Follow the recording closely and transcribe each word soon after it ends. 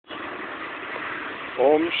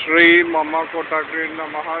Om Shri Mama Kotagri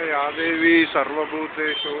Namaha Yadevi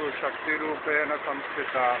Sarvabhuteshu Shakti Rupena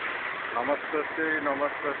Samstita Namaste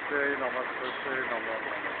Namaste Namaste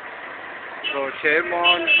Namaste. So shame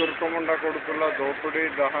on Turkamunda Kodukula Dopudi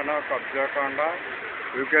Dahana Kabja Kanda.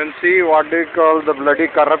 You can see what they call the bloody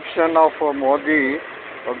corruption of Modi.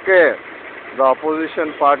 Okay, the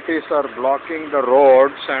opposition parties are blocking the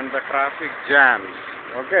roads and the traffic jams.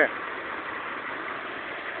 Okay.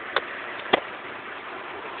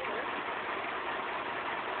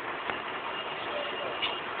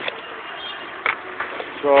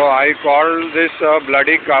 So I call this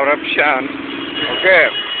bloody corruption, okay,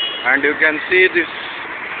 and you can see this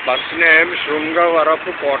bus name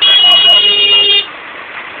Shrungavarapu Kota.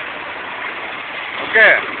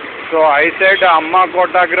 Okay, so I said Amma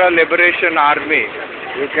Kotagra Liberation Army.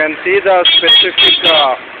 You can see the specific,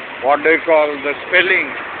 what do you call, the spelling.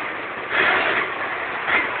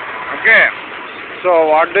 Okay, so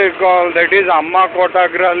what do you call, that is Amma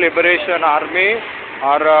Kotagra Liberation Army,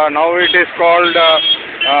 or now it is called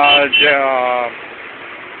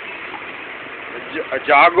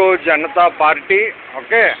Jago Janata Party.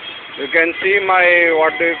 Okay, you can see my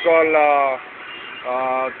what do you call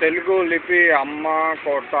Telugu Lipi Amma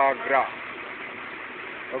Kotagra.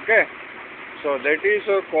 Okay, so that is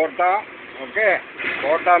Kota. Okay,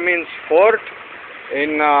 Kota means fort.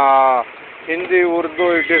 In Hindi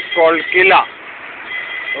Urdu it is called Kila.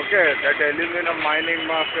 Okay, that aluminum mining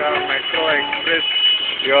mafia metro express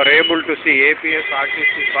you are able to see APS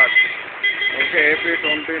RTC bus. Okay,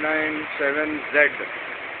 AP297Z.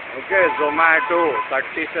 Okay, Zomato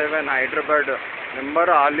 37 Hyderabad number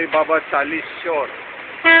Alibaba Chalis Shore.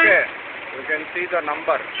 Okay, you can see the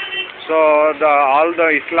number. So all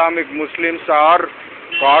the Islamic Muslims are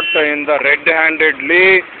caught in the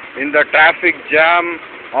red-handedly in the traffic jam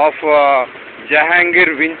of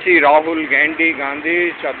Jehagir, Vinci, Rahul, Gandhi,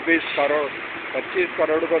 25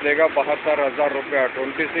 crore को देगा 72,000 रुपया.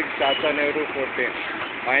 26 चाचा Nehru 14.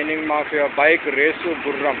 Mining mafia bike Resu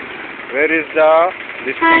Gurram. Where is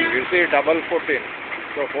this thing? You see double 14.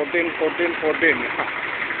 So 14.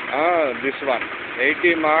 This one.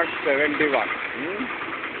 80 marks 71.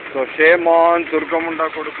 So shame on Turkamunda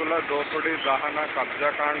Kodukula Dopudi Dahana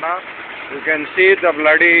Kabja Kanda. You can see the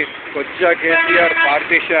bloody Kocha KCR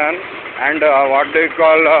partition and what do you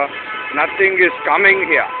call nothing is coming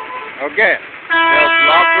here. Okay. They have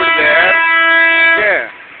blocked there. Okay.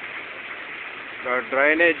 The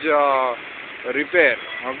drainage repair.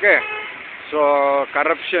 Okay. So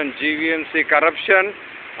corruption, GVMC corruption.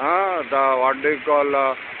 The what do you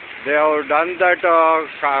call? They have done that.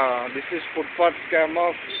 This is footpath scam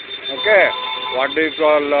of. Okay. What do you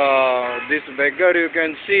call? This beggar you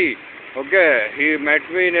can see. Okay. He met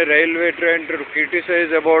me in a railway train to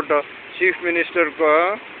criticize about Chief Minister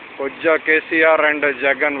Kojja KCR and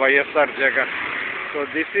Jagan, YSR Jagan. So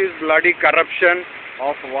this is bloody corruption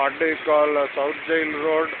of what do you call South Jail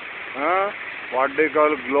Road, what do you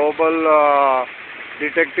call Global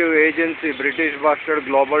Detective Agency, British Bastard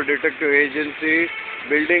Global Detective Agency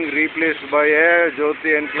building replaced by a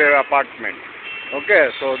Jyoti Enclave apartment. Okay,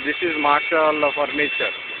 so this is Marshall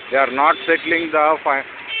Furniture. They are not settling the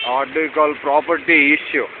what do you call property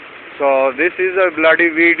issue. So this is a bloody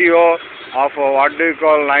video of what do you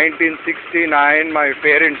call 1969, my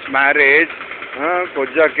parents' marriage.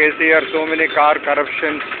 Kojja KCR, so many car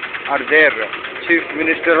corruptions are there. Chief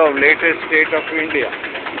Minister of latest state of India.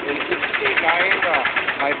 In 69,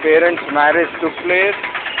 my parents' marriage took place.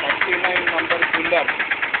 39 number pillar.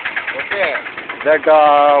 Okay. That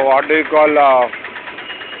what do you call?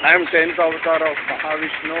 I am 10th avatar of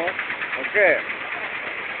Mahavishnu. Okay.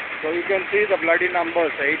 So you can see the bloody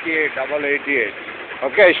numbers 88, 88.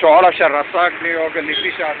 Okay, Shodasha Rasagni Yoga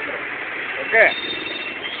Lipi Shastra. Okay.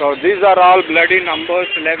 So these are all bloody numbers.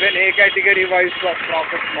 11 A category wise of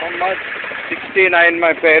Prophet Muhammad. 69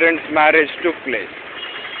 my parents' marriage took place.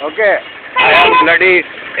 Okay. I am bloody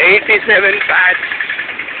 87 batch.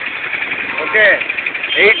 Okay.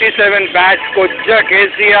 87 batch Kojja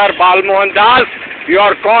KCR Balmohan Das. You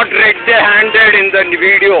are caught red-handed in the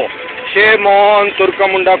video. Shame on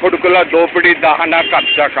Turkamunda Kodukula Dopudi Dahana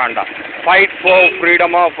Kabja Kanda. Fight for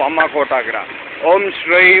freedom of Amma Kotagra. Om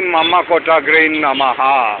Shri Amma Kotagra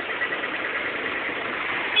Namaha.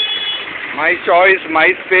 My choice,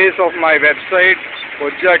 my space of my website,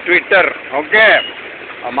 Kojja Twitter. Okay.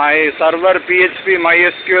 My server PHP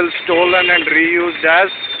MySQL stolen and reused as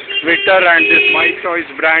Twitter, and this My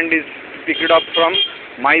Choice brand is picked up from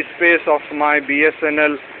MySpace of my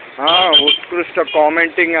BSNL Utkrishta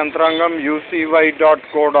commenting Antrangam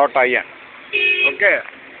ucy.co.in. Okay.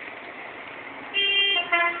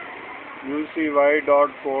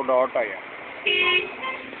 ucy.co.in.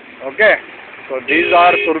 Okay. So these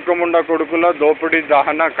are Turkumunda Kodukula, Dopudi,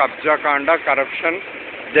 Dahana, Kabja Kanda, corruption.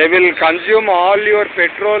 They will consume all your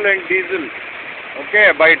petrol and diesel.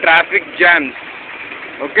 Okay, by traffic jams.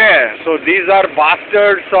 Okay, so these are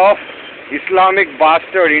bastards of Islamic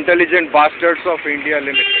bastard, intelligent bastards of India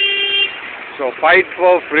Limited. So fight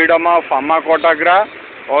for freedom of Amma Kotagra.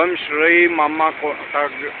 Om Shri Amma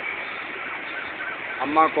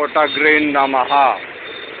Kotagra Namaha.